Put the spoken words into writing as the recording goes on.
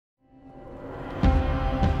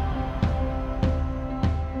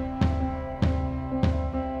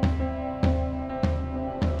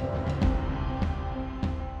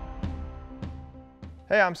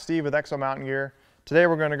Hey, I'm Steve with Exo Mountain Gear. Today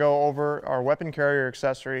we're going to go over our weapon carrier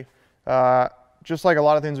accessory. Just like a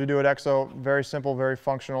lot of things we do at Exo, very simple, very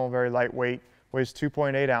functional, very lightweight, weighs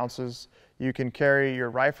 2.8 ounces. You can carry your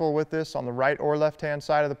rifle with this on the right or left-hand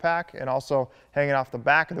side of the pack, and also hanging off the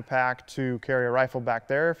back of the pack to carry a rifle back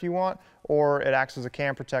there if you want, or it acts as a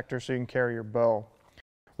cam protector so you can carry your bow.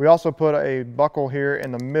 We also put a buckle here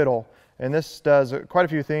in the middle, and this does quite a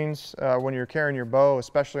few things when you're carrying your bow,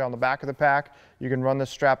 especially on the back of the pack. You can run this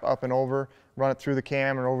strap up and over, run it through the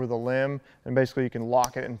cam and over the limb, and basically you can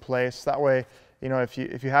lock it in place. That way, you know, if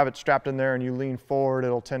you have it strapped in there and you lean forward,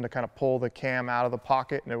 it'll tend to kind of pull the cam out of the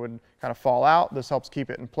pocket and it would kind of fall out. This helps keep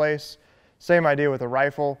it in place. Same idea with a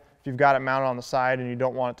rifle. If you've got it mounted on the side and you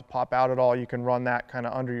don't want it to pop out at all, you can run that kind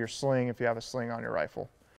of under your sling if you have a sling on your rifle.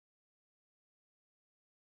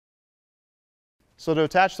 So to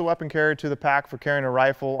attach the weapon carrier to the pack for carrying a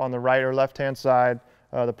rifle on the right or left-hand side,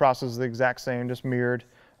 the process is the exact same, just mirrored.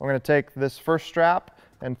 I'm going to take this first strap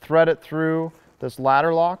and thread it through this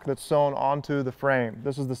ladder lock that's sewn onto the frame.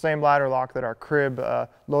 This is the same ladder lock that our crib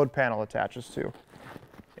load panel attaches to.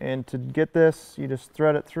 And to get this, you just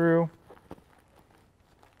thread it through,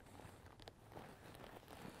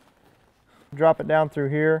 drop it down through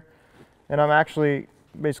here, and I'm actually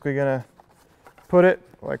basically going to put it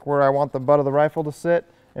like where I want the butt of the rifle to sit,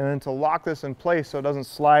 and then to lock this in place so it doesn't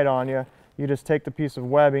slide on you, you just take the piece of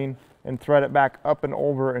webbing and thread it back up and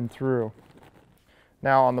over and through.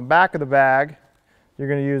 Now on the back of the bag, you're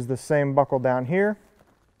going to use the same buckle down here.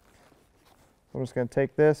 I'm just going to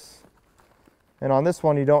take this, and on this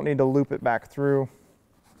one you don't need to loop it back through.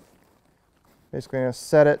 Basically going to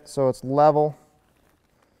set it so it's level.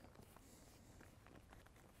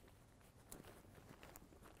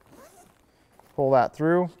 Pull that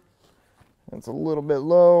through. It's a little bit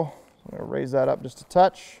low. I'm going to raise that up just a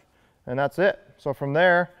touch, and that's it. So from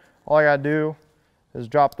there, all I got to do is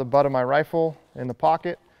drop the butt of my rifle in the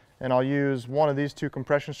pocket, and I'll use one of these two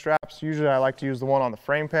compression straps. Usually I like to use the one on the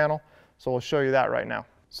frame panel, so we'll show you that right now.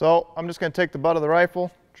 So I'm just going to take the butt of the rifle,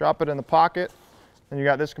 drop it in the pocket, and you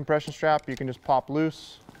got this compression strap. You can just pop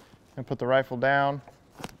loose and put the rifle down.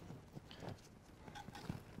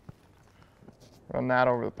 Run that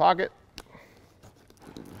over the pocket.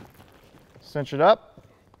 Cinch it up,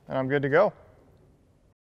 and I'm good to go.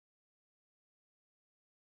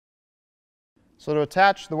 So to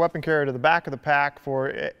attach the weapon carrier to the back of the pack for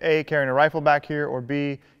A, carrying a rifle back here, or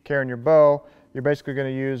B, carrying your bow, you're basically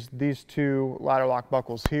going to use these two ladder lock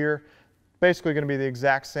buckles here. Basically going to be the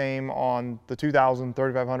exact same on the 2000,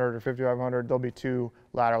 3500, or 5500. There'll be two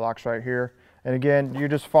ladder locks right here. And again, you're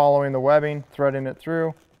just following the webbing, threading it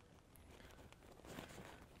through.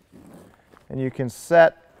 And you can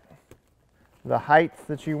set the height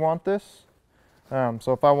that you want this.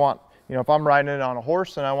 So if I want, you know, if I'm riding it on a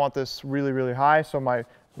horse and I want this really, really high so my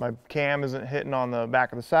cam isn't hitting on the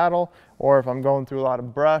back of the saddle, or if I'm going through a lot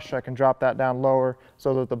of brush, I can drop that down lower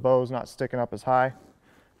so that the bow's not sticking up as high.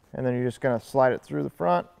 And then you're just going to slide it through the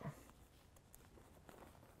front.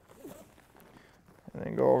 And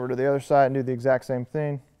then go over to the other side and do the exact same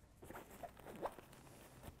thing.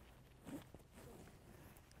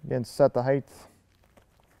 Again, set the height.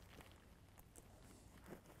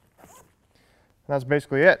 That's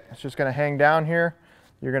basically it. It's just going to hang down here.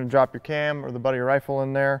 You're going to drop your cam or the butt of your rifle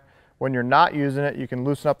in there. When you're not using it, you can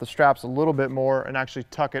loosen up the straps a little bit more and actually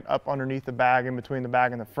tuck it up underneath the bag, in between the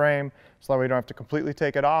bag and the frame, so that way you don't have to completely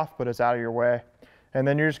take it off, but it's out of your way. And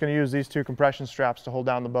then you're just going to use these two compression straps to hold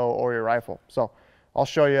down the bow or your rifle. So I'll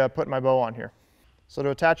show you putting my bow on here. So to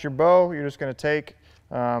attach your bow, you're just going to take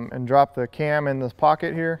and drop the cam in this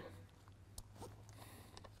pocket here. So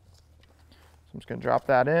I'm just going to drop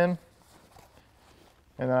that in.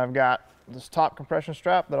 And then I've got this top compression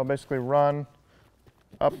strap that'll basically run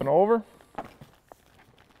up and over.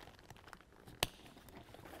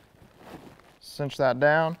 Cinch that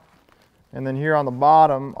down. And then here on the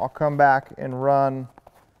bottom, I'll come back and run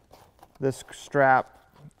this strap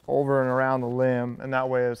over and around the limb, and that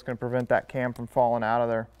way it's going to prevent that cam from falling out of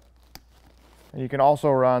there. And you can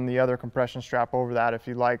also run the other compression strap over that if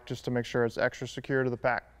you like, just to make sure it's extra secure to the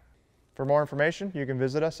pack. For more information, you can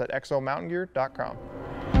visit us at exomountaingear.com.